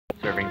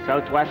Serving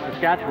southwest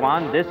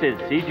Saskatchewan, this is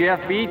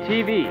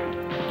CJFB-TV.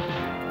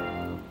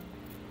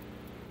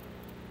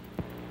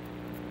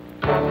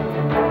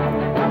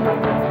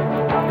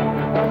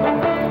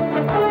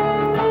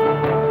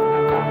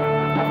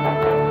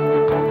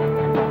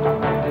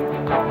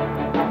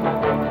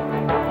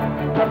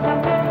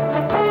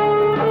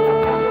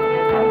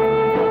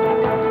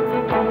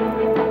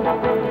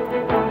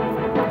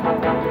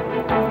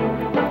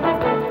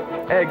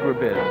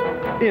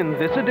 AgriBiz. In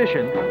this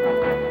edition,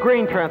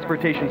 grain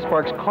transportation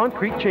sparks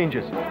concrete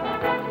changes.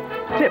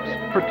 Tips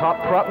for top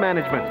crop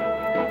management.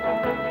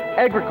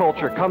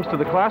 Agriculture comes to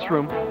the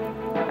classroom.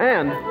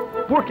 And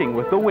working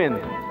with the wind.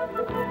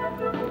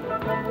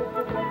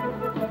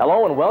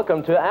 Hello and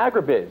welcome to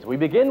AgriBiz. We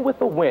begin with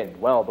the wind.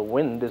 Well, the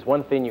wind is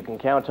one thing you can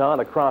count on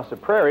across the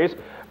prairies.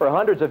 For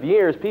hundreds of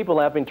years, people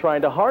have been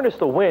trying to harness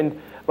the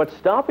wind, but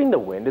stopping the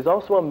wind is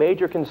also a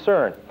major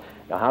concern.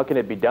 Now, how can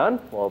it be done?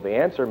 Well, the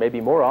answer may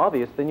be more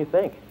obvious than you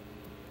think.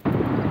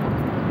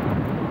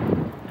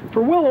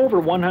 For well over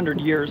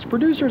 100 years,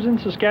 producers in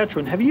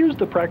Saskatchewan have used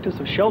the practice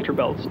of shelter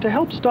belts to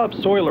help stop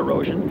soil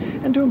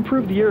erosion and to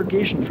improve the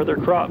irrigation for their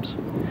crops.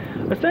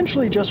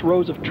 Essentially just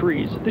rows of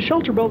trees, the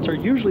shelter belts are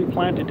usually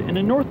planted in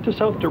a north to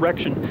south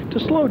direction to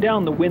slow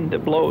down the wind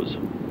that blows.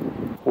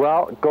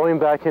 Well, going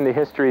back into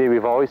history,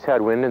 we've always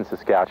had wind in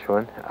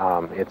Saskatchewan.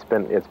 It's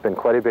been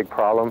quite a big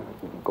problem.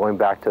 Going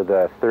back to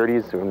the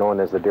 30s, known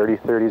as the dirty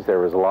 30s, there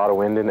was a lot of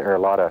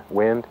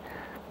wind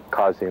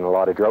causing a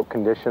lot of drought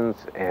conditions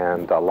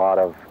and a lot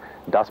of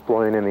dust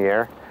blowing in the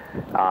air.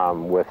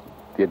 With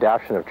the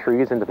adoption of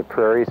trees into the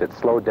prairies, it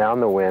slowed down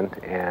the wind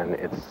and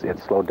it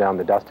slowed down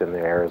the dust in the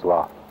air as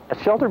well.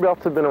 Shelter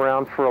belts have been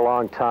around for a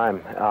long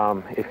time.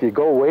 If you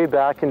go way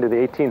back into the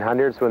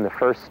 1800s when the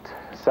first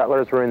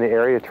settlers were in the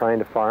area trying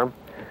to farm,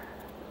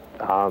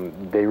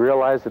 they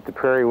realized that the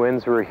prairie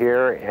winds were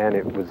here and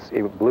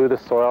it blew the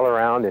soil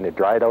around and it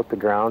dried out the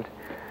ground.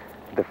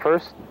 The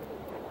first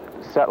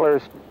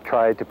settlers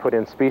tried to put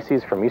in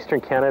species from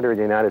eastern Canada or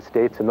the United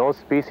States, and those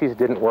species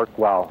didn't work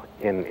well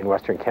in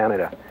western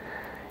Canada.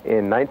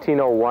 In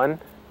 1901,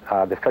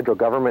 the federal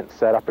government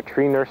set up a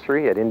tree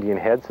nursery at Indian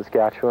Head,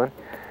 Saskatchewan,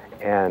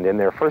 and in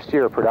their first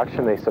year of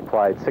production they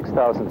supplied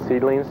 6,000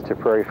 seedlings to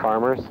prairie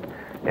farmers,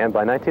 and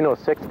by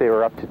 1906 they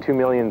were up to 2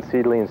 million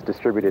seedlings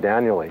distributed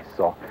annually.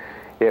 So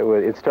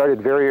it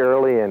started very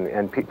early,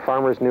 and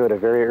farmers knew at a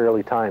very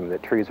early time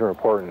that trees were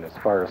important as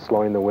far as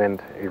slowing the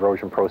wind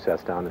erosion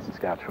process down in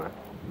Saskatchewan.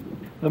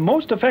 The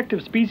most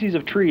effective species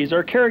of trees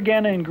are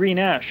carragana and green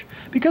ash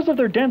because of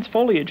their dense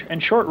foliage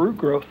and short root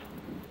growth.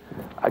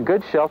 A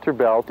good shelter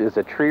belt is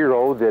a tree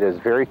row that is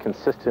very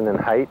consistent in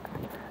height.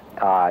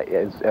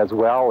 As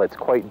well, it's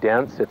quite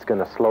dense. It's going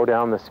to slow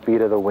down the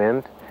speed of the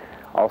wind.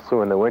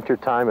 Also in the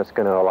wintertime, it's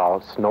going to allow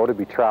snow to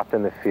be trapped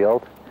in the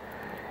field.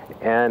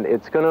 And there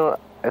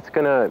isn't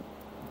going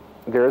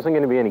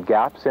to be any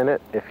gaps in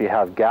it. If you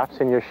have gaps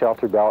in your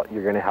shelter belt,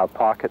 you're going to have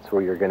pockets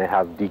where you're going to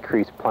have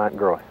decreased plant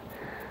growth.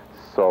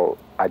 So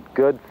a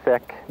good,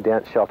 thick,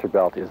 dense shelter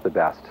belt is the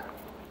best.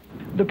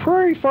 The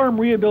Prairie Farm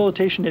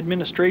Rehabilitation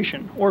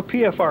Administration, or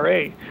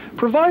PFRA,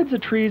 provides the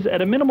trees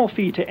at a minimal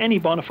fee to any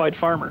bona fide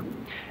farmer,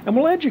 and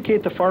will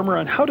educate the farmer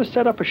on how to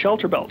set up a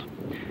shelter belt.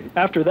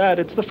 After that,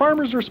 it's the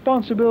farmer's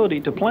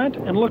responsibility to plant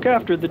and look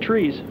after the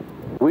trees.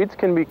 Weeds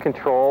can be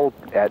controlled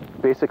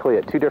basically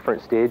at two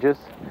different stages.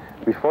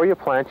 Before you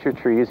plant your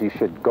trees, you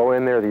should go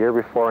in there the year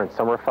before and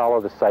summer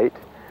fallow the site.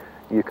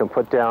 You can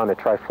put down a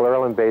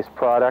trifluralin-based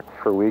product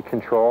for weed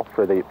control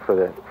for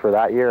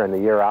that year and the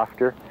year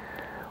after.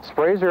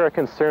 Sprays are a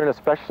concern,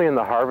 especially in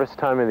the harvest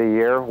time of the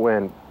year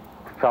when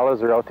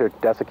fellows are out there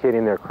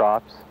desiccating their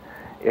crops.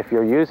 If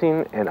you're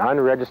using an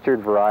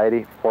unregistered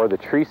variety for the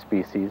tree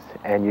species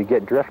and you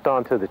get drift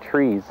onto the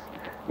trees,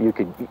 you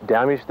could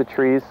damage the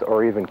trees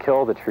or even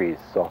kill the trees.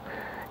 So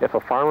if a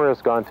farmer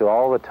has gone to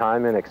all the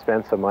time and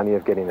expense of money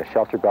of getting a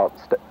shelter belt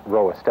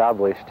row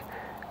established,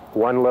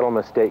 one little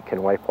mistake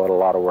can wipe out a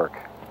lot of work.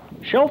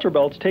 Shelter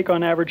belts take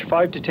on average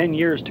 5 to 10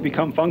 years to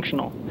become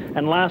functional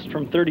and last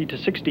from 30 to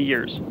 60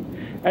 years.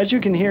 As you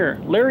can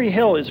hear, Larry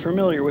Hill is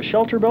familiar with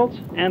shelter belts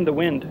and the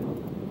wind.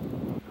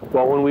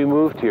 Well, when we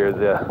moved here,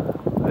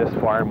 this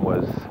farm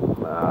was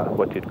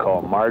what you'd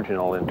call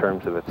marginal in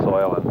terms of its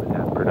soil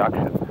and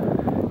production.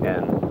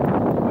 And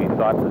we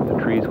thought that the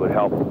trees would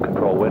help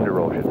control wind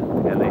erosion,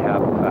 and they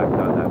have in fact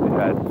done that. We've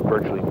had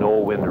virtually no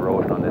wind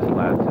erosion on this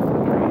land since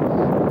the trees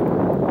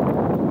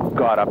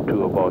got up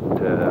to about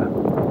the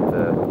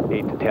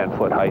 8 to 10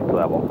 foot height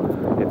level.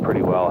 It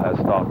pretty well has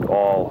stopped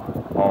all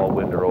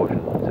wind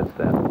erosion since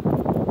then.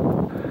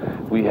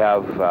 We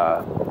have,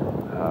 I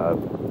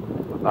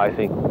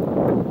think,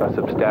 a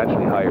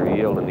substantially higher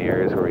yield in the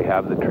areas where we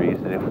have the trees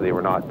than if they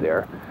were not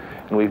there.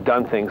 And we've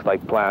done things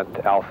like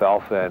plant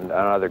alfalfa and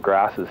other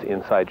grasses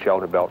inside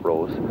shelter belt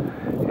rows.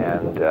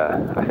 And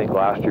I think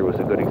last year was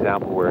a good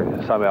example where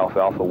some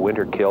alfalfa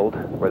winter killed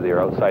where they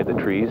are outside the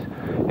trees,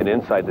 and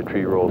inside the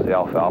tree rows the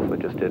alfalfa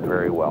just did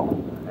very well.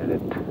 And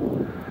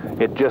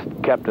it just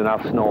kept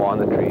enough snow on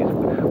the trees.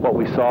 What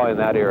we saw in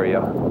that area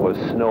was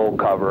snow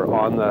cover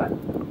on the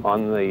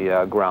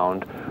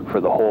ground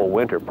for the whole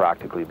winter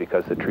practically,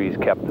 because the trees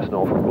kept the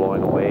snow from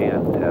blowing away,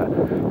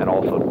 and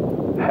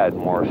also had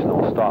more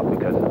snow stop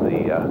because of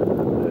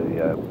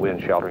the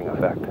wind sheltering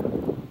effect.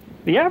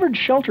 The average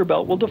shelter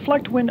belt will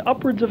deflect wind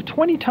upwards of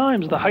 20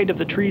 times the height of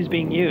the trees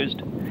being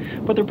used.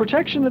 But the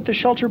protection that the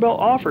shelter belt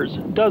offers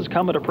does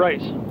come at a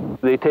price.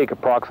 They take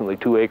approximately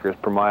 2 acres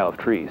per mile of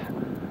trees,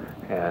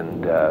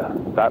 and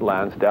that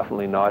land's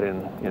definitely not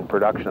in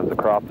production of the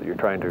crop that you're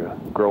trying to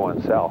grow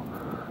and sell.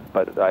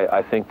 But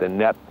I think the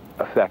net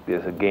effect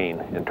is a gain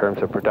in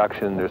terms of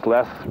production. There's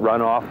less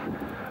runoff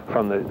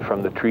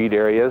from the treed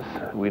areas.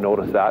 We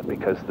notice that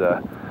because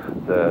the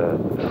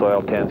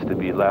soil tends to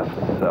be less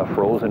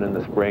frozen in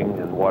the spring,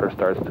 and water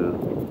starts to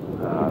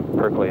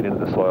percolate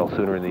into the soil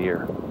sooner in the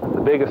year.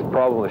 The biggest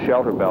problem with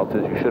shelter belts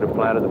is you should have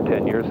planted them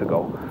 10 years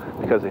ago,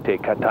 because they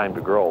take time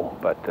to grow.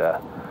 But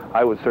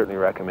I would certainly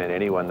recommend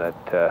anyone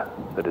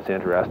that is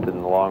interested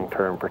in the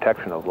long-term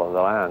protection of the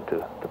land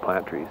to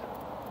plant trees.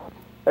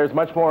 There's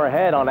much more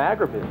ahead on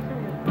AgriBiz.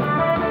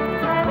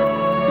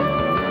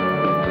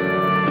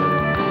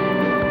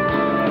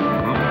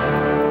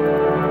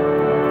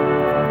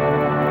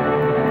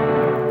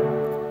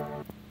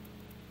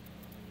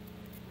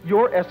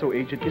 Your Esso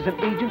agent is an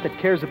agent that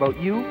cares about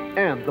you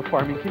and the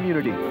farming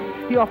community.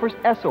 He offers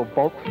Esso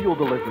bulk fuel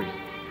deliveries,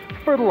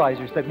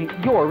 fertilizers that meet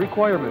your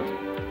requirements,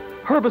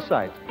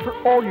 herbicides for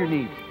all your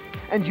needs,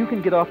 and you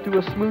can get off to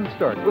a smooth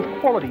start with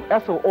quality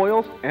Esso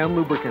oils and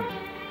lubricants.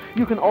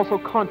 You can also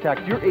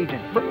contact your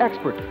agent for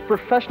expert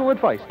professional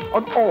advice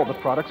on all the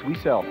products we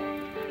sell.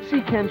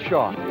 See Ken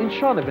Shaw in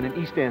Shaunavon and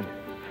East End.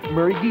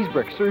 Murray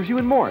Giesbrecht serves you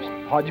in Morris,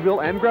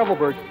 Hodgeville and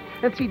Gravelburg,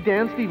 and see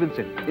Dan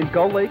Stevenson in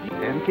Gull Lake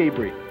and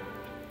Cabrey.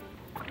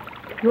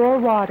 Your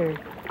water,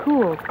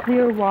 cool,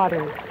 clear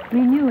water,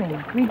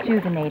 renewing,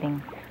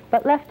 rejuvenating.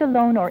 But left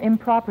alone or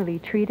improperly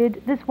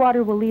treated, this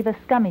water will leave a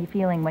scummy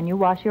feeling when you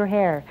wash your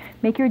hair,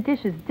 make your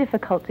dishes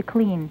difficult to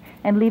clean,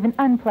 and leave an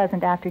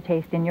unpleasant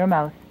aftertaste in your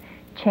mouth.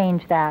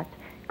 Change that.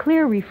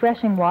 Clear,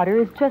 refreshing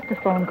water is just a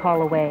phone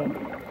call away.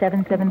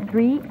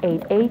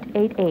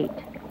 773-8888.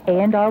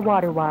 A&R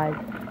Waterwise.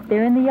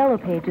 They're in the yellow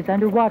pages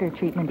under water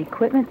treatment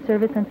equipment,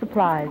 service, and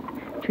supplies.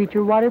 Treat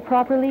your water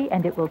properly,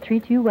 and it will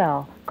treat you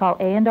well. Call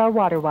A&R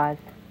Waterwise.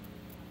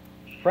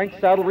 Frank's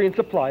Saddlery and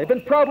Supply have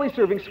been proudly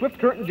serving Swift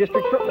Current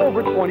District for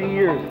over 20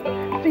 years.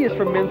 See us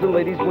for men's and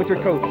ladies' winter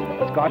coats,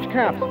 Scotch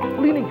caps,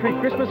 Leaning Tree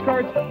Christmas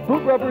cards,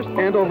 boot rubbers,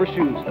 and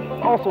overshoes.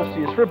 Also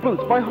see us for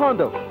boots by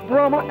Hondo,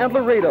 Brahma, and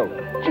Laredo,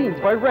 jeans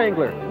by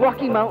Wrangler,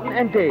 Rocky Mountain,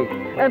 and Dave,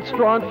 and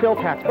straw and felt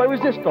hats by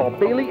Resistol,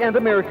 Bailey, and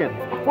American.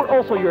 We're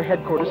also your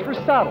headquarters for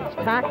saddles,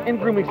 tack, and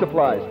grooming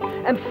supplies.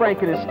 And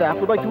Frank and his staff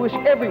would like to wish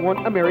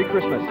everyone a Merry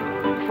Christmas.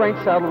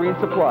 Frank's Saddlery and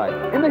Supply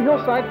in the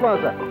Hillside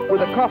Plaza, where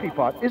the coffee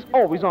pot is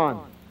always on.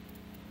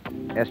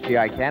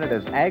 SGI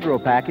Canada's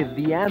AgroPack is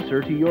the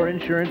answer to your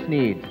insurance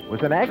needs.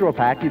 With an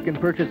AgroPack, you can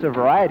purchase a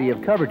variety of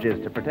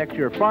coverages to protect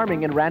your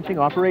farming and ranching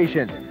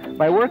operation.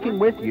 By working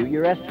with you,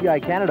 your SGI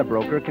Canada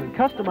broker can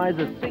customize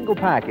a single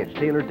package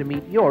tailored to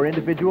meet your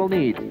individual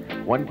needs.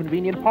 One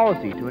convenient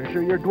policy to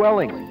ensure your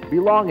dwellings,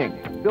 belongings,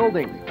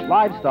 buildings,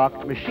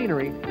 livestock,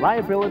 machinery,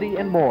 liability,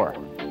 and more.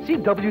 See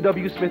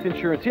W.W. Smith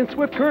Insurance in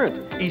Swift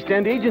Current, East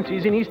End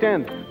Agencies in East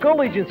End,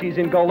 Gull Agencies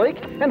in Gull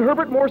Lake, and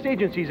Herbert Morse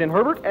Agencies in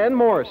Herbert and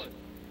Morse.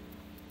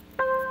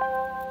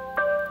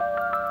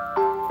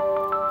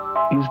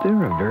 Is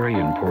there a very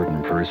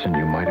important person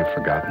you might have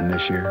forgotten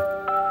this year?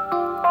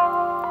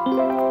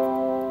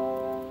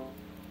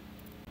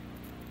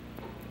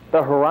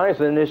 The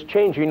horizon is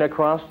changing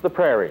across the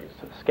prairies.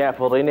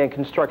 Scaffolding and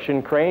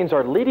construction cranes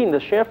are leading the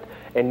shift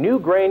in new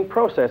grain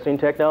processing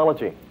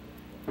technology.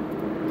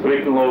 So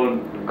we can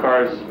load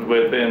cars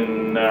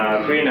within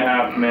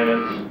 3.5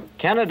 minutes.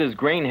 Canada's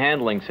grain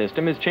handling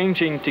system is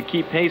changing to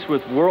keep pace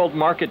with world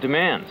market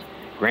demands.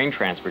 Grain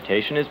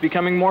transportation is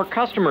becoming more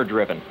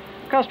customer-driven.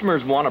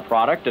 Customers want a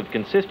product of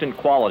consistent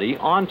quality,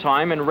 on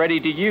time, and ready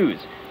to use.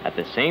 At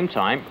the same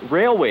time,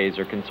 railways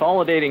are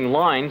consolidating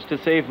lines to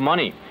save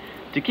money.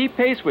 To keep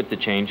pace with the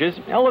changes,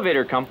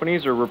 elevator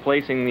companies are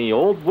replacing the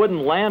old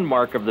wooden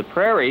landmark of the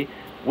prairie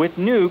with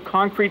new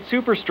concrete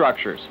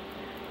superstructures.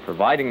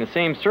 Providing the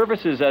same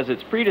services as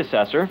its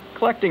predecessor,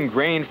 collecting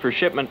grain for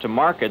shipment to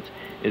markets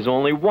is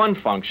only one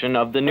function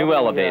of the new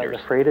elevators.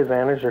 The freight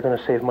advantage, they're going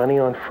to save money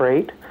on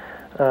freight.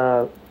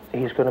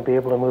 He's going to be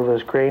able to move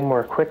his grain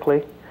more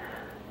quickly,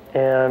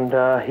 and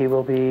he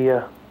will be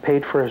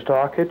paid for his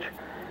dockage.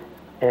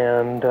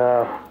 And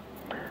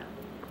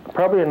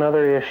probably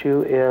another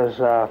issue is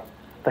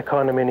the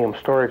condominium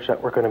storage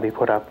that we're going to be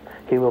put up.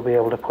 He will be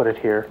able to put it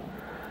here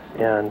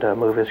and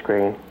move his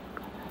grain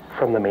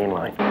from the main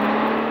line.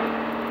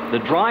 The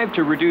drive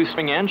to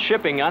reducing and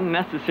shipping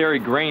unnecessary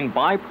grain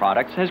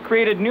byproducts has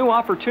created new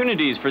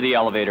opportunities for the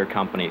elevator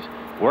companies.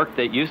 Work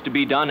that used to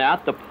be done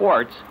at the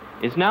ports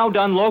is now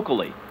done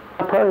locally.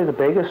 Probably the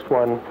biggest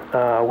one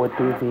would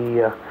be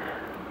the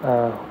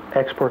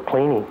export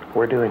cleaning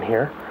we're doing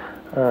here.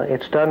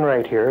 It's done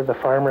right here. The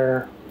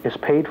farmer is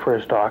paid for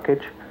his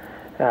dockage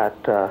at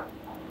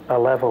a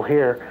level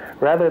here,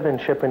 rather than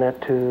shipping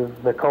it to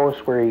the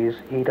coast where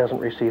he doesn't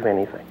receive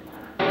anything.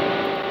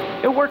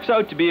 It works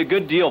out to be a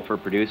good deal for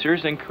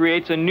producers and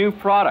creates a new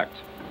product.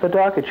 The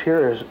dockage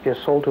here is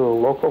sold to a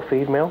local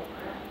feed mill,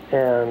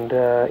 and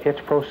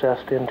it's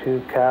processed into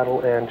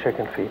cattle and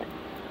chicken feed.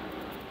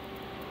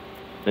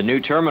 The new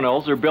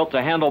terminals are built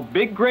to handle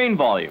big grain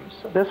volumes.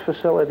 This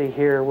facility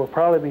here will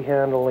probably be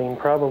handling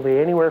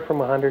anywhere from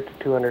 100 to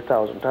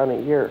 200,000 ton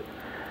a year,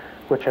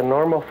 which a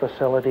normal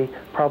facility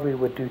probably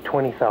would do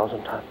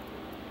 20,000 ton.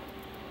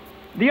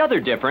 The other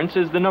difference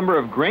is the number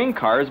of grain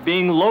cars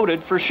being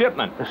loaded for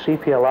shipment. The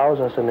CP allows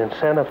us an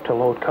incentive to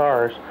load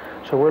cars,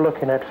 so we're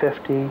looking at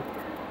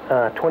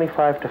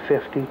 25 to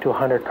 50 to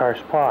 100 car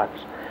spots,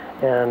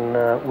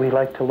 and we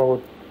like to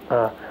load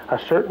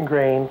a certain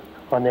grain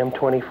on them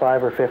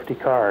 25 or 50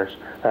 cars.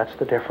 That's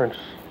the difference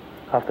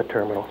of the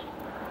terminals.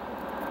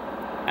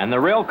 And the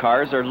rail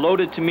cars are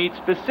loaded to meet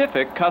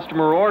specific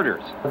customer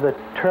orders. The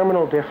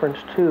terminal difference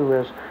too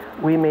is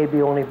we may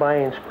be only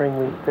buying spring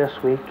wheat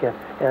this week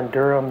and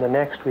durum the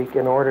next week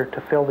in order to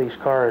fill these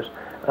cars,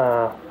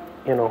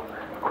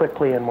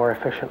 quickly and more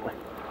efficiently.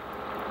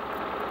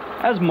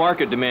 As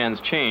market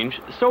demands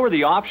change, so are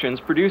the options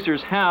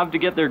producers have to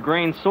get their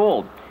grain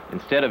sold.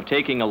 Instead of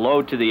taking a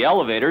load to the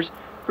elevators,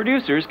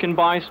 producers can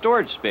buy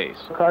storage space.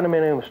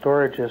 Condominium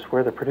storage is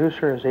where the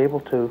producer is able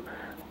to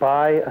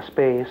buy a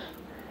space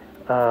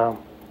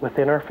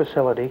within our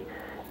facility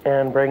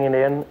and bring it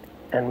in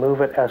and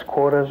move it as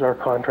quotas or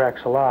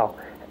contracts allow,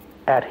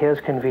 at his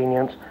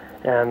convenience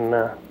and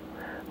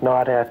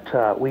not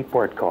at wheat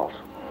board calls.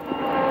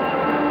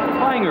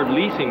 Buying or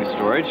leasing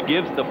storage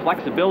gives the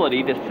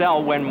flexibility to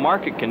sell when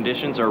market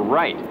conditions are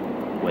right,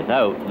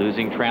 without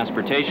losing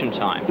transportation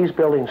time. He's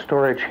building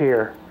storage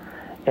here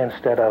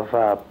instead of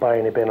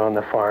buying a bin on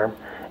the farm,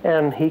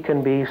 and he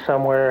can be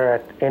somewhere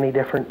at any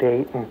different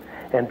date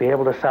and be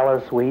able to sell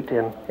his wheat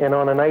and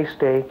on a nice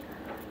day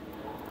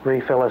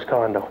refill his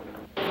condo.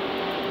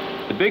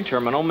 The big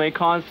terminal may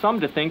cause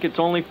some to think its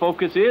only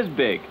focus is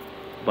big,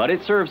 but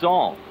it serves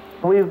all.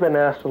 We've been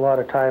asked a lot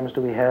of times,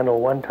 do we handle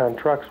one-ton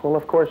trucks? Well,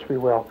 of course we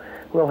will.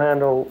 We'll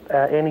handle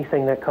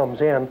anything that comes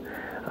in.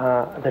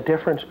 The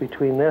difference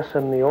between this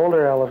and the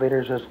older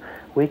elevators is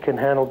we can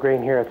handle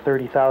grain here at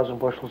 30,000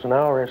 bushels an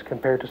hour as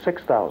compared to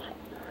 6,000.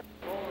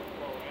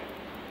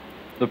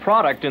 The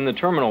product in the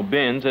terminal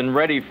bins and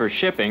ready for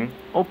shipping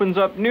opens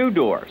up new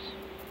doors.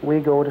 We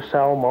go to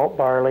sell malt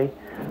barley,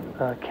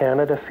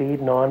 Canada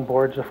feed,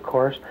 non-boards of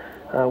course.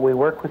 We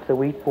work with the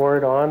wheat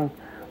board on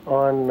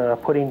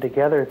putting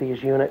together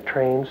these unit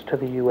trains to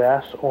the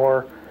U.S.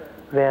 or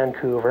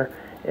Vancouver,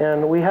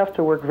 and we have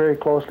to work very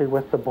closely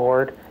with the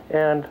board,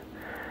 and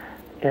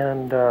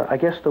I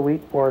guess the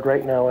wheat board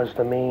right now is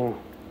the main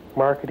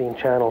marketing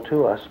channel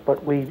to us,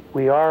 but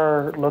we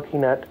are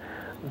looking at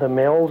the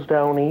mills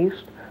down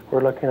east,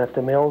 we're looking at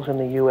the mills in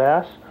the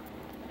U.S.,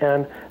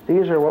 and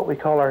these are what we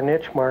call our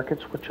niche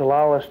markets, which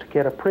allow us to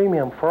get a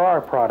premium for our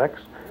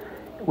products,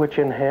 which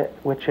in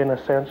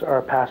a sense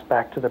are passed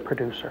back to the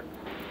producer.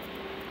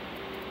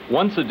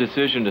 Once a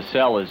decision to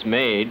sell is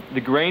made, the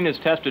grain is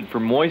tested for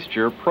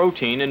moisture,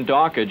 protein, and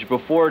dockage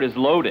before it is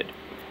loaded.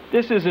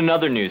 This is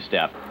another new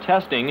step.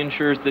 Testing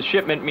ensures the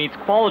shipment meets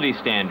quality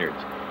standards,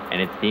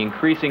 and it's the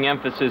increasing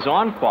emphasis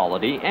on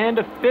quality and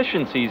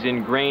efficiencies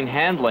in grain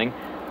handling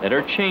that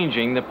are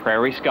changing the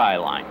prairie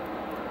skyline.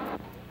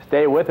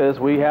 Stay with us,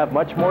 we have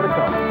much more to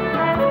come.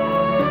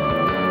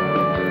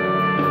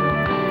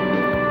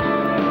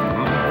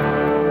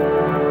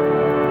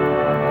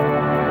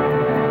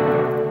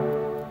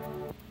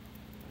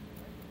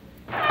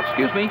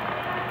 Excuse me,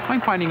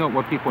 I'm finding out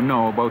what people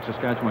know about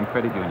Saskatchewan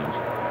credit unions.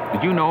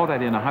 Did you know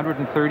that in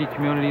 130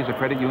 communities a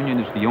credit union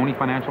is the only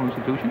financial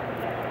institution?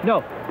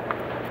 No.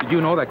 Did you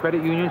know that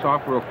credit unions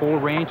offer a full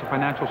range of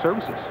financial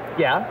services?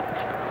 Yeah.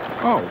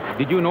 Oh,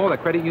 did you know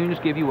that credit unions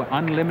give you an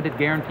unlimited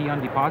guarantee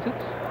on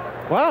deposits?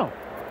 Wow.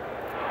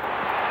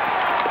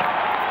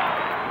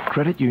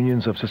 Credit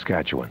Unions of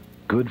Saskatchewan.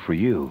 Good for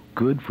you,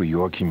 good for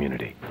your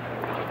community.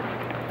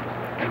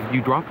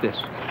 You dropped this.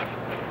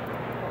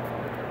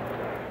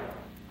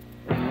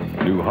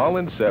 New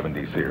Holland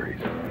 70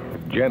 Series.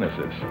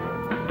 Genesis.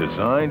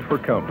 Designed for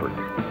comfort.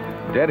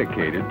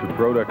 Dedicated to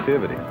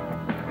productivity.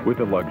 With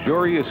a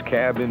luxurious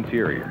cab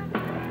interior.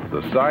 The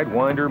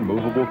Sidewinder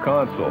movable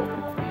console.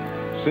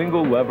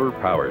 Single lever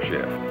power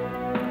shift.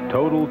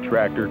 Total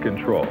tractor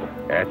control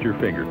at your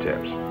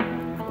fingertips.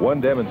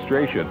 One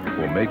demonstration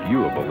will make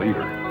you a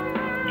believer.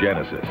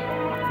 Genesis.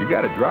 You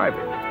gotta drive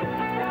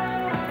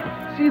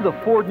it. See the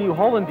Ford New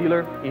Holland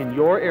dealer in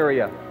your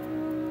area.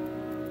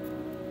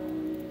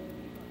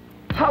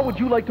 How would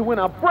you like to win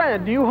a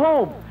brand new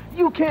home?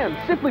 You can,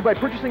 simply by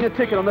purchasing a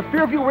ticket on the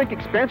Fairview Rink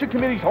Expansion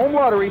Committee's home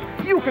lottery.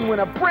 You can win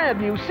a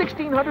brand new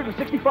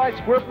 1,665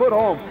 square foot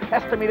home,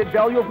 estimated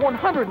value of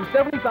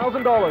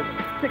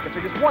 $170,000. Tickets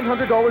are just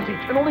 $100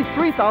 each, and only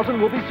 3,000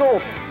 will be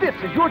sold. This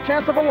is your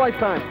chance of a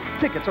lifetime.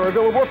 Tickets are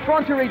available at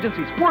Frontier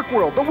Agencies,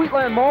 Workworld, the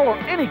Wheatland Mall, or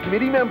any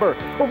committee member.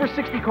 Over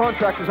 60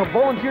 contractors have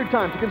volunteered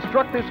time to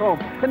construct this home,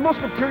 and most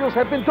materials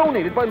have been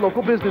donated by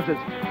local businesses.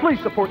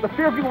 Please support the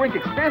Fairview Rink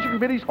Expansion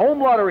Committee's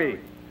home lottery.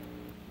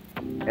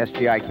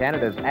 SGI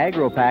Canada's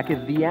AgriPack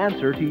is the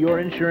answer to your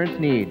insurance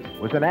needs.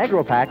 With an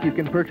AgriPack, you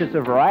can purchase a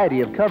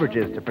variety of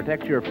coverages to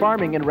protect your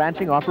farming and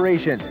ranching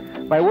operations.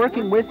 By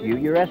working with you,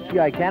 your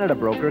SGI Canada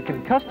broker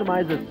can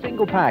customize a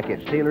single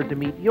package tailored to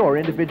meet your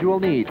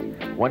individual needs.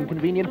 One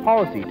convenient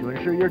policy to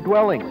ensure your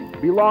dwellings,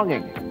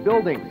 belongings,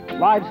 buildings,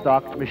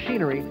 livestock,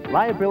 machinery,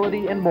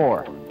 liability, and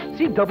more.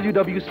 See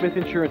W.W. Smith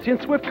Insurance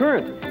in Swift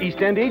Current,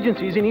 East End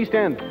Agencies in East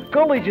End,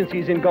 Gull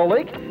Agencies in Gull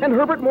Lake, and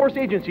Herbert Morse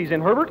Agencies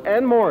in Herbert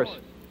and Morse.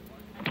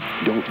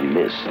 Don't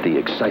miss the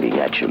exciting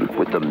action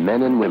with the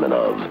men and women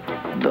of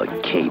the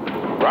Cape.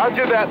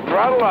 Roger that.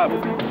 Throttle up.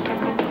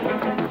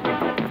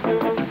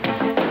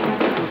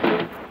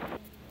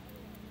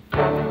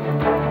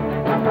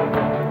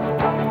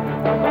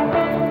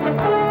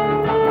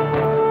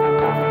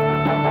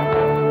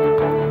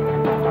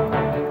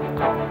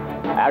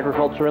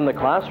 Agriculture in the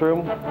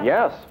classroom?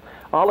 Yes.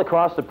 All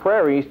across the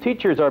prairies,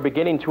 teachers are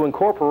beginning to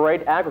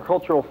incorporate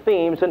agricultural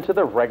themes into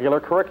the regular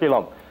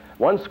curriculum.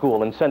 One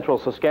school in central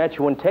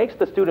Saskatchewan takes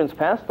the students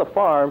past the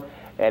farm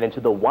and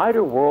into the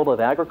wider world of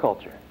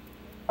agriculture.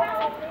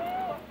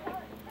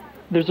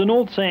 There's an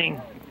old saying,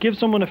 give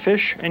someone a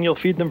fish and you'll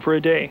feed them for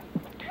a day.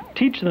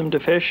 Teach them to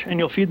fish and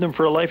you'll feed them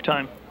for a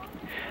lifetime.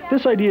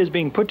 This idea is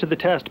being put to the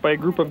test by a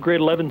group of grade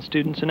 11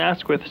 students in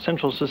Asquith,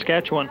 central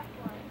Saskatchewan.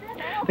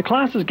 The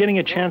class is getting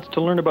a chance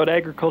to learn about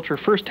agriculture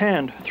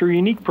firsthand through a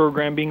unique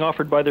program being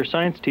offered by their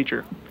science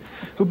teacher,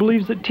 who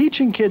believes that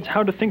teaching kids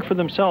how to think for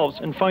themselves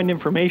and find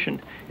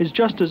information is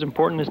just as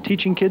important as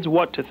teaching kids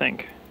what to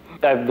think.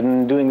 I've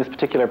been doing this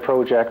particular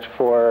project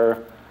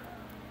for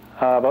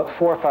about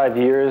 4 or 5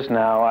 years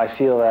now. I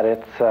feel that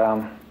it's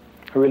a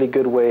really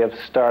good way of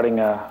starting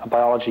a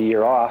biology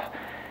year off.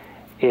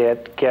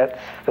 It gets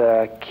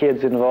the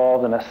kids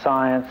involved in a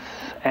science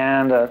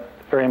and a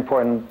very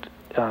important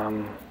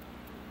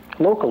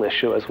local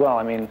issue as well.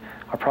 I mean,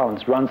 our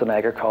province runs on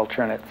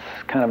agriculture, and it's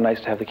kind of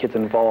nice to have the kids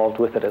involved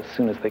with it as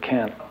soon as they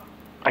can.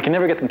 I can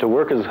never get them to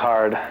work as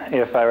hard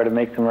if I were to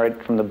make them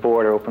right from the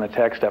board or open a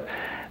text up.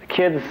 The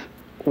kids,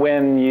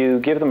 when you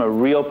give them a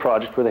real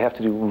project where they have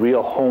to do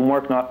real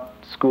homework, not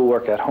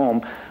schoolwork at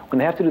home, when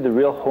they have to do the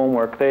real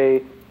homework,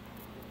 they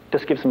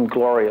just give some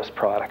glorious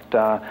product.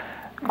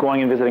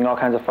 Going and visiting all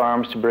kinds of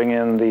farms to bring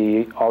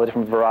in all the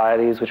different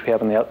varieties which we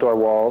have on the outdoor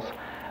walls,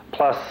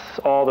 plus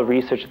all the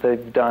research that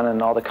they've done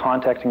and all the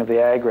contacting of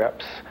the ag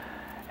reps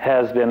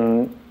has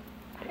been,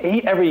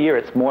 every year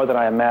it's more than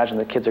I imagine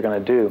the kids are going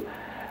to do.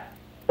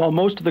 While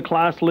most of the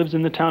class lives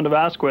in the town of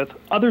Asquith,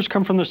 others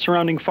come from the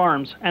surrounding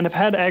farms and have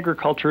had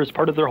agriculture as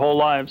part of their whole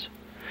lives.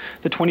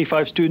 The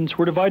 25 students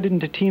were divided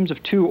into teams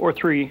of 2 or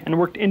 3 and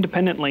worked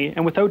independently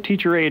and without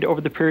teacher aid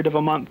over the period of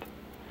a month.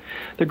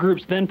 The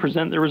groups then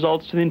present the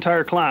results to the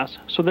entire class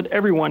so that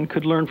everyone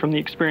could learn from the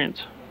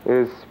experience. It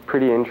was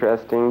pretty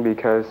interesting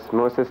because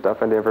most of the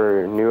stuff I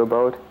never knew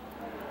about.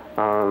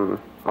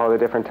 All the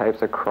different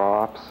types of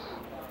crops,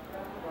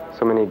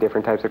 so many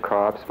different types of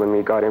crops. When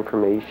we got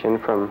information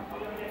from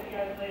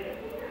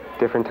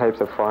different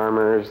types of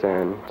farmers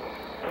and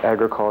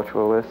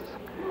agriculturalists,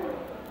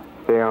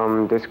 they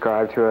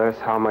described to us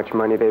how much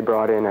money they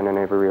brought in, and I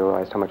never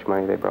realized how much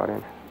money they brought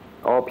in.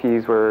 All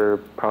peas were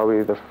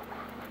probably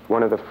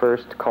one of the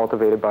first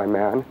cultivated by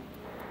man,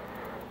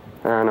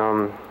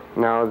 and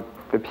now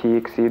the pea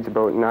exceeds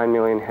about 9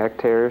 million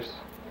hectares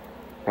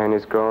and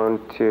is grown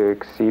to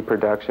exceed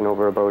production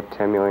over about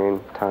 10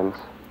 million tons.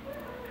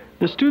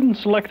 The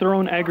students select their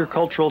own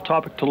agricultural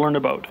topic to learn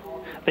about.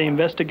 They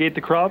investigate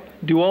the crop,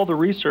 do all the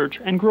research,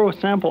 and grow a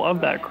sample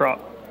of that crop.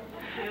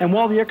 And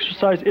while the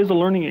exercise is a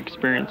learning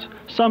experience,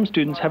 some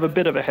students have a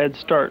bit of a head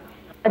start.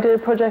 I did a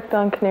project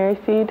on canary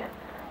seed,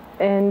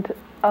 and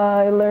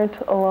I learned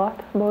a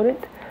lot about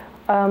it.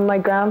 My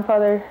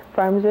grandfather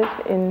farms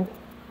it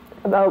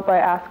out by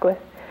Asquith,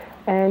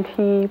 and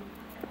he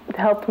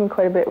helped me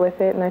quite a bit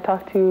with it, and I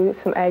talked to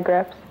some ag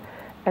reps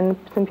and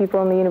some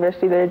people in the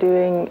university that are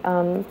doing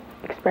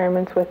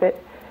experiments with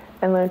it,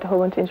 and learned a whole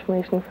bunch of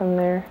information from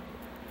there.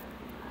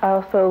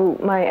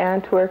 My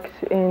aunt works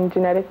in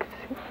genetics,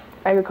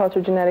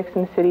 agriculture genetics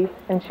in the city,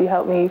 and she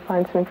helped me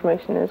find some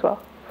information as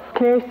well.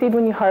 Canary seed,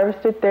 when you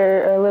harvest it,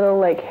 there are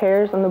little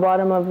hairs on the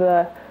bottom of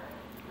the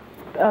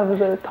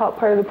top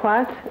part of the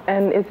plant,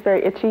 and it's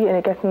very itchy, and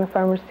it gets in the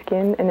farmer's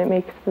skin, and it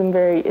makes them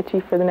very itchy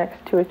for the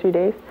next 2 or 3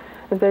 days.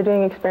 As they're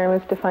doing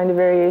experiments to find a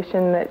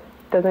variation that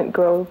doesn't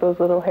grow those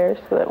little hairs,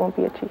 so that it won't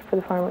be itchy for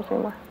the farmers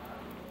anymore.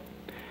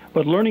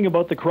 But learning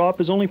about the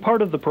crop is only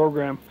part of the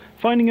program.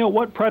 Finding out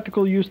what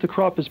practical use the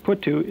crop is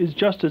put to is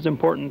just as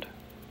important.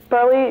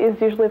 Barley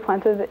is usually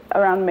planted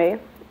around May,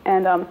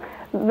 and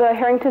the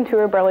Harrington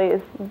Tour barley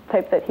is the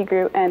type that he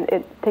grew, and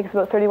it takes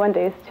about 31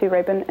 days to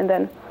ripen, and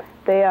then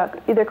they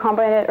either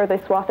combine it or they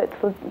swath it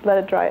to let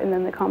it dry, and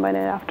then they combine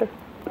it after.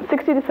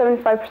 60 to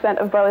 75%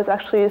 of barley is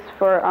actually used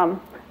for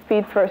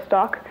feed for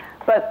stock,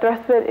 but the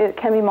rest of it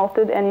can be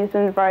malted and used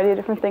in a variety of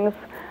different things.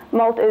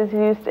 Malt is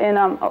used in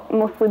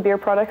mostly beer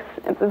products.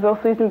 It's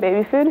also used in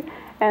baby food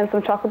and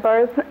some chocolate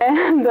bars,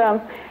 and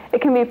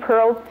it can be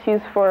pearled to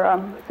use for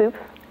soup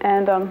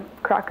and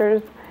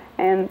crackers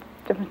and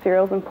different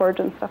cereals and porridge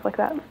and stuff like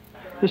that.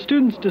 The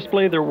students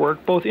display their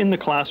work both in the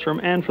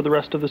classroom and for the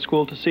rest of the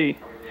school to see.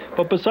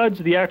 But besides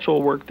the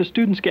actual work, the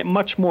students get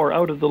much more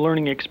out of the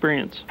learning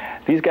experience.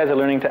 These guys are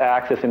learning to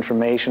access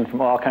information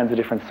from all kinds of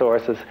different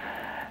sources.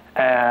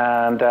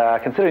 And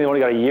considering they only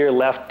got a year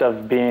left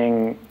of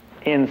being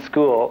in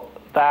school,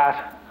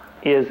 that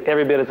is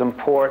every bit as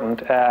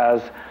important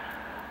as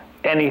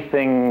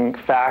anything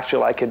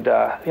factual I could,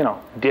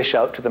 dish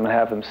out to them and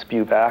have them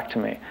spew back to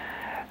me.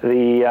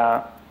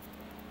 The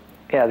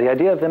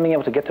idea of them being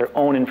able to get their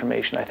own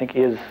information, I think,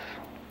 is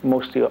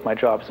mostly what my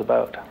job is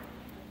about.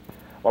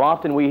 Well,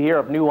 often we hear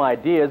of new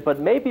ideas, but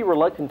may be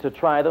reluctant to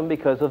try them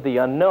because of the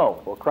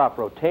unknown. Well, crop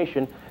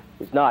rotation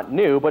is not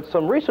new, but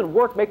some recent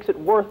work makes it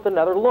worth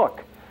another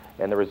look.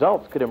 And the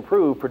results could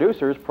improve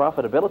producers'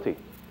 profitability.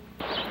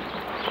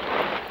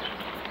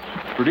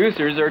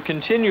 Producers are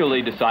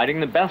continually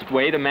deciding the best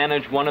way to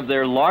manage one of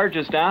their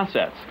largest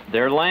assets,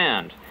 their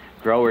land.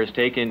 Growers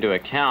take into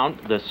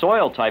account the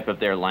soil type of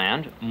their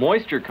land,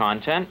 moisture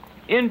content,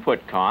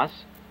 input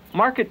costs,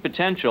 market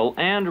potential,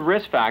 and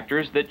risk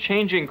factors that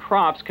changing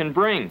crops can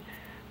bring.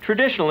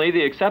 Traditionally,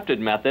 the accepted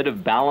method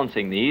of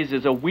balancing these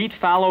is a wheat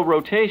fallow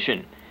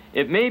rotation.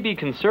 It may be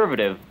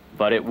conservative,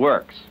 but it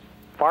works.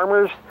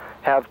 Farmers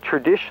have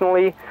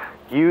traditionally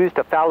used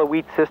a fallow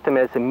wheat system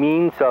as a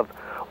means of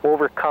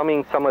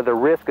overcoming some of the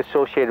risk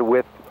associated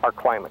with our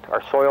climate,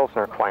 our soils and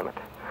our climate.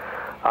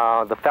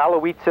 The fallow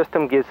wheat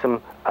system gives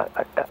them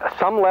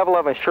some level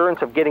of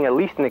assurance of getting at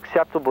least an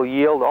acceptable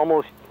yield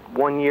almost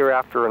 1 year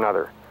after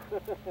another.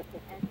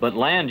 But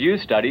land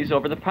use studies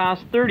over the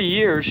past 30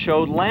 years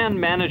showed land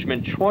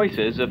management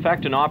choices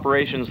affect an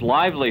operation's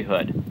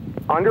livelihood.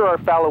 Under our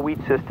fallow wheat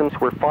systems,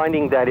 we're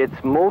finding that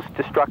it's most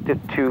destructive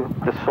to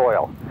the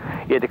soil.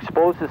 It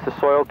exposes the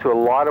soil to a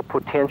lot of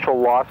potential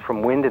loss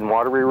from wind and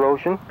water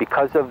erosion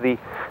because of the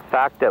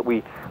fact that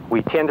we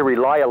tend to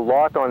rely a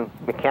lot on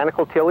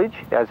mechanical tillage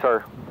as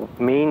our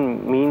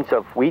main means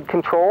of weed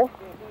control.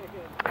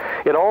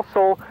 It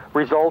also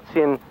results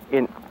in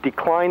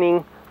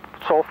declining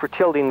soil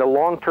fertility in the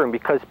long term,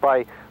 because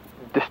by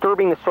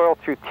disturbing the soil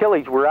through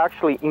tillage, we're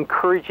actually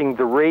encouraging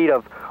the rate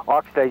of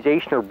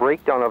oxidization or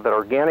breakdown of that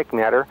organic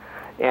matter,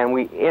 and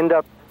we end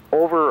up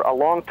over a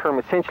long term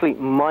essentially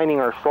mining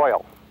our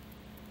soil.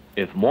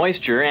 If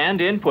moisture and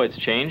inputs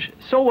change,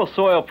 so will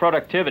soil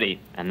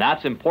productivity, and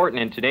that's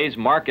important in today's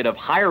market of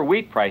higher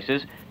wheat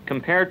prices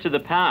compared to the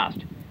past.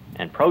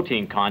 And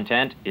protein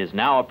content is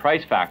now a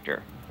price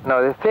factor.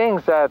 Now, the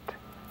things that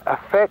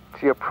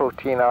affect your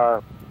protein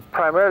are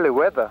primarily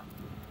weather.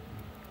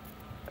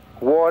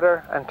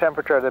 Water and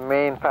temperature are the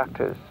main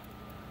factors.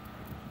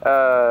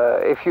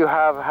 If you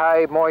have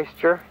high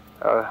moisture,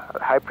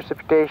 high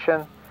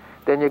precipitation,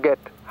 then you get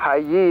high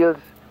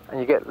yields and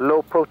you get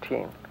low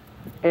protein.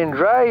 In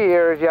dry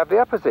years, you have the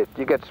opposite.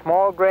 You get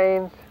small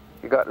grains,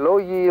 you got low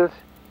yields,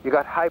 you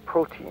got high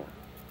protein.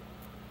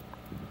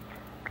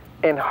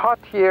 In hot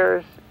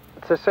years,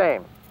 it's the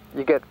same.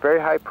 You get very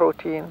high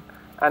protein,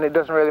 and it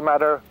doesn't really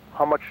matter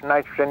how much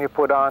nitrogen you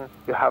put on,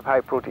 you have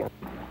high protein.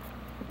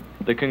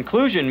 The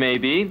conclusion may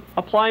be,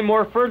 apply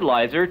more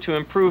fertilizer to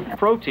improve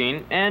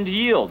protein and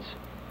yields.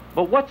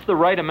 But what's the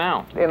right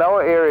amount? In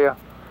our area,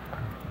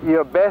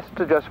 you're best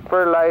to just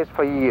fertilize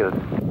for yield.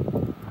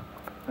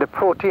 The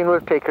protein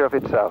will take care of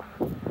itself.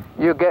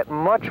 You get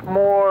much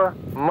more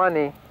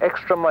money,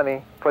 extra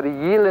money, for the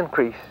yield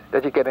increase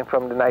that you're getting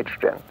from the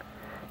nitrogen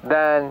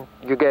than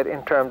you get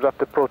in terms of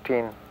the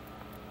protein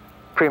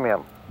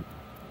premium.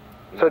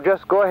 So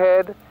just go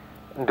ahead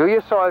and do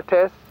your soil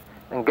tests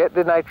and get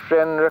the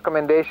nitrogen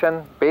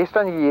recommendation based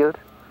on yield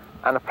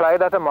and apply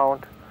that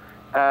amount,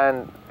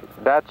 and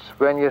that's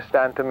when you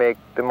stand to make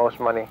the most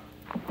money.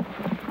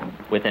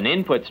 With an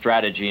input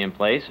strategy in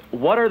place,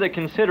 what are the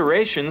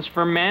considerations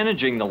for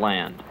managing the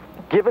land?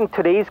 Given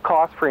today's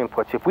cost for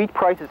inputs, if wheat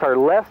prices are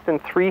less than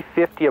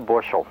 $3.50 a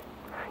bushel,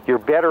 you're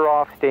better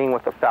off staying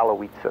with a fallow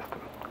wheat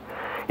system.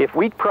 If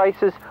wheat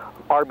prices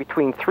are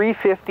between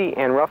 $3.50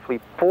 and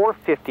roughly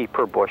 $4.50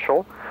 per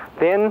bushel,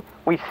 then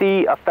we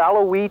see a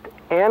fallow wheat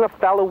and a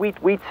fallow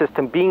wheat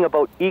system being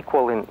about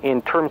equal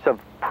in terms of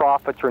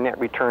profits or net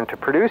return to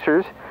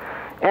producers.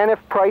 And if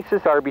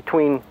prices are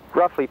between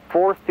roughly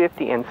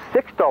 $4.50 and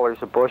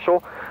 $6 a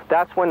bushel,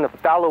 that's when the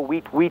fallow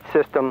wheat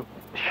system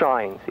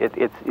shines.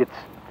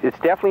 It's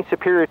definitely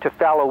superior to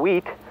fallow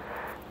wheat.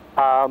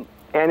 And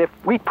if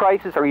wheat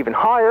prices are even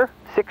higher,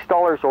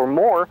 $6 or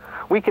more,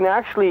 we can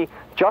actually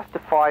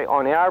justify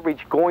on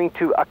average going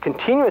to a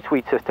continuous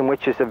wheat system,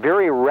 which is a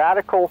very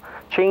radical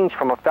change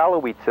from a fallow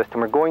wheat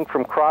system. We're going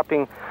from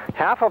cropping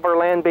half of our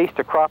land base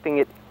to cropping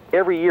it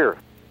every year.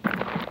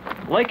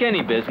 Like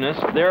any business,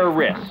 there are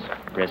risks.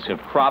 Risks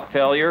of crop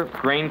failure,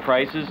 grain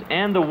prices,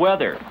 and the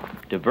weather.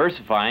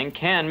 Diversifying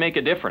can make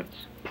a difference.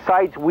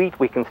 Besides wheat,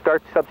 we can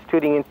start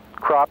substituting in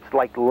crops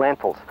like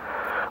lentils.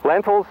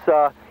 Lentils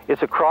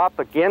is a crop,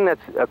 again,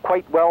 that's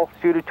quite well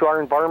suited to our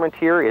environment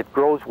here. It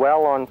grows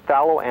well on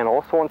fallow and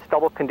also on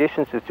stubble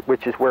conditions,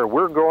 which is where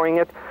we're growing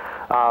it.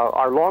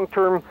 Our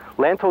long-term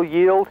lentil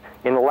yield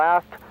in the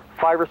last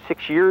 5 or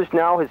 6 years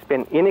now has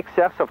been in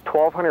excess of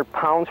 1,200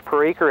 pounds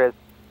per acre.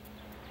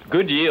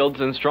 Good yields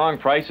and strong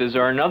prices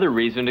are another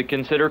reason to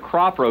consider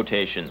crop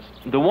rotations.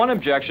 The one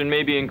objection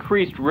may be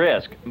increased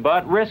risk,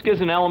 but risk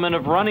is an element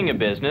of running a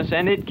business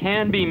and it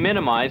can be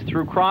minimized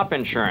through crop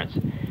insurance.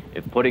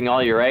 If putting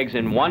all your eggs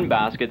in one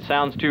basket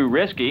sounds too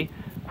risky,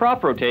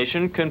 crop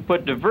rotation can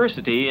put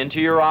diversity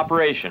into your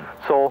operation.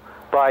 So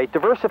by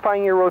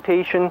diversifying your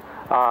rotation,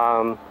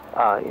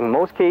 in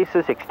most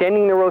cases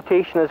extending the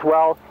rotation as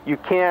well, you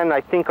can,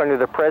 I think under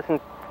the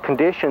present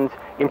conditions,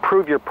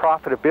 improve your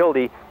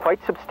profitability quite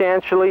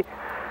substantially,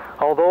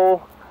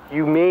 although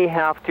you may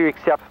have to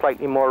accept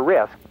slightly more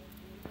risk.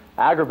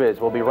 AgriBiz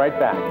will be right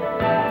back.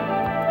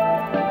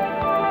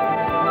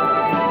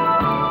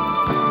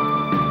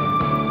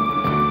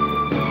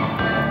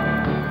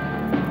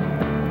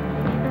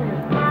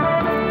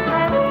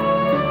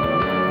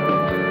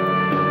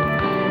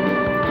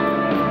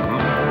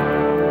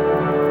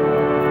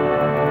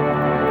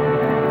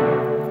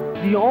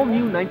 The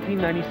all-new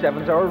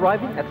 1997s are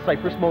arriving at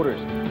Cypress Motors.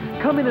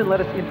 Come in and let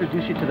us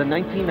introduce you to the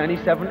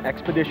 1997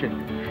 Expedition.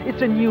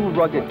 It's a new,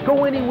 rugged,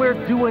 go-anywhere,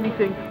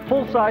 do-anything,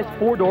 full-size,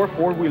 four-door,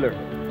 four-wheeler.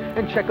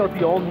 And check out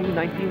the all-new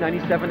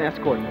 1997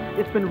 Escort.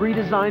 It's been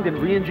redesigned and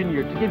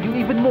re-engineered to give you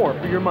even more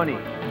for your money.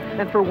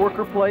 And for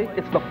worker play,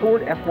 it's the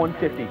Ford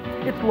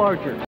F-150. It's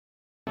larger,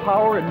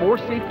 power, and more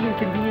safety and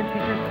convenient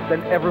features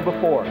than ever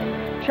before.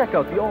 Check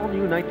out the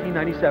all-new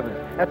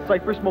 1997s at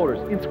Cypress Motors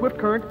in Swift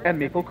Current and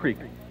Maple Creek.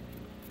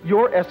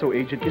 Your Esso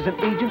agent is an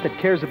agent that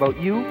cares about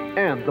you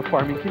and the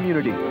farming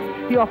community.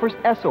 He offers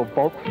Esso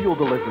bulk fuel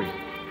deliveries,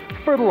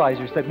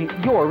 fertilizers that meet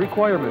your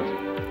requirements,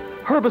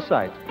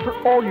 herbicides for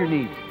all your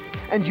needs,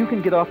 and you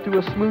can get off to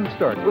a smooth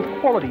start with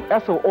quality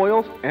Esso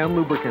oils and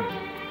lubricants.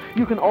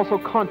 You can also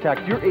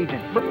contact your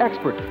agent for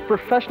expert,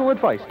 professional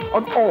advice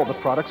on all the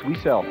products we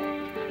sell.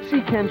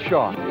 See Ken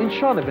Shaw in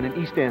Shaunavon and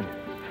East End.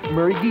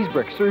 Murray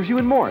Giesbrecht serves you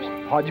in Morris,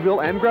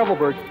 Hodgeville, and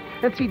Gravelburg,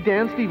 and see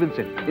Dan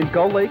Stevenson in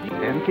Gull Lake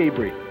and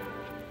Cabrey.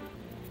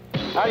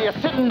 Are you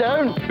sitting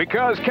down?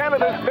 Because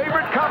Canada's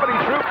favorite comedy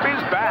troupe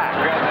is back.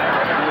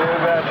 You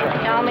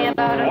betcha. Tell me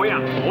about it. Oh yeah,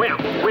 oh yeah,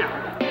 oh yeah.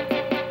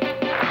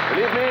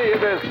 Believe me,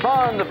 it is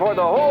fun for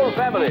the whole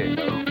family.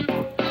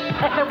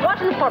 If it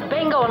wasn't for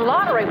bingo and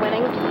lottery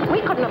winnings, we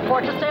couldn't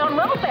afford to stay on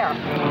welfare.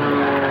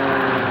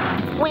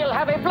 We'll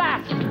have a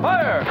blast.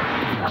 Fire!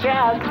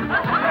 Jazz.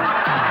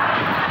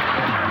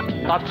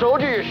 I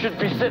told you should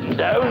be sitting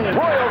down.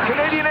 Royal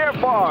Canadian Air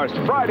Force,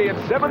 Friday at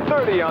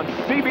 7:30 on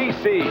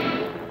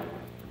CBC.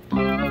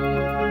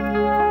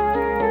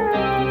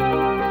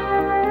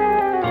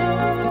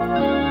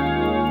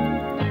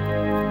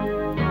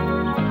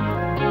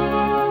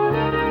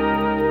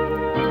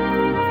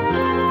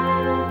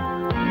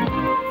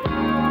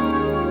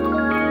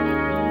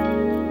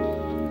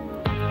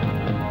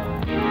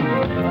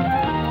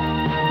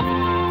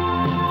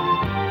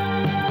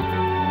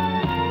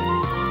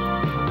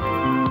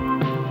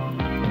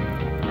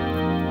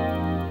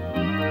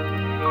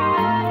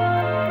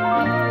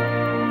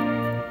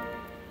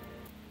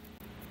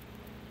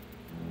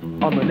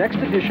 On the next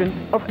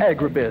edition of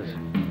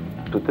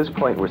AgriBiz. At this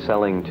point, we're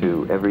selling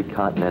to every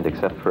continent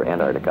except for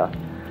Antarctica.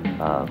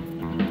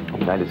 The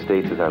United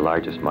States is our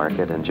largest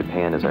market, and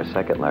Japan is our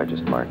second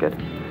largest market.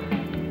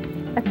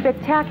 A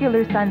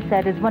spectacular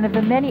sunset is one of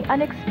the many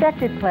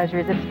unexpected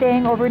pleasures of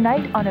staying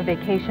overnight on a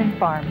vacation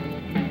farm.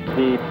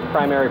 The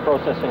primary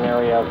processing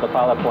area of the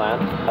pilot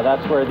plant,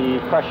 that's where the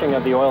crushing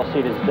of the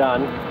oilseed is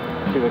done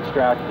to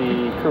extract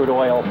the crude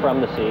oil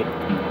from the seed.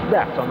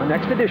 That's on the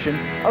next edition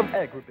of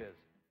AgriBiz.